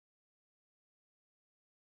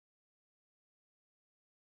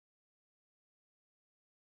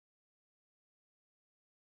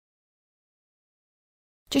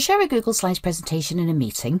To share a Google Slides presentation in a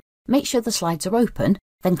meeting, make sure the slides are open,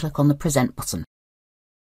 then click on the Present button.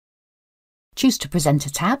 Choose to present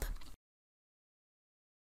a tab,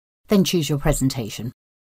 then choose your presentation.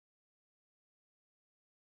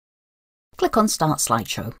 Click on Start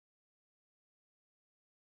Slideshow.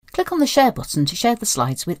 Click on the Share button to share the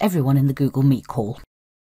slides with everyone in the Google Meet call.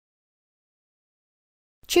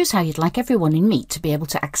 Choose how you'd like everyone in Meet to be able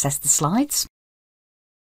to access the slides.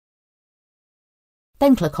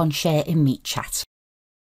 Then click on Share in Meet Chat.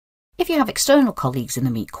 If you have external colleagues in the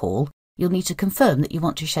Meet call, you'll need to confirm that you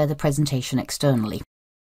want to share the presentation externally.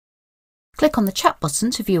 Click on the Chat button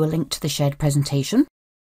to view a link to the shared presentation,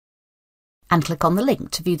 and click on the link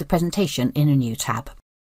to view the presentation in a new tab.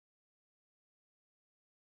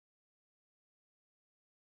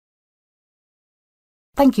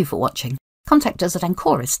 Thank you for watching. Contact us at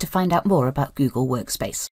Ancoris to find out more about Google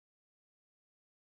Workspace.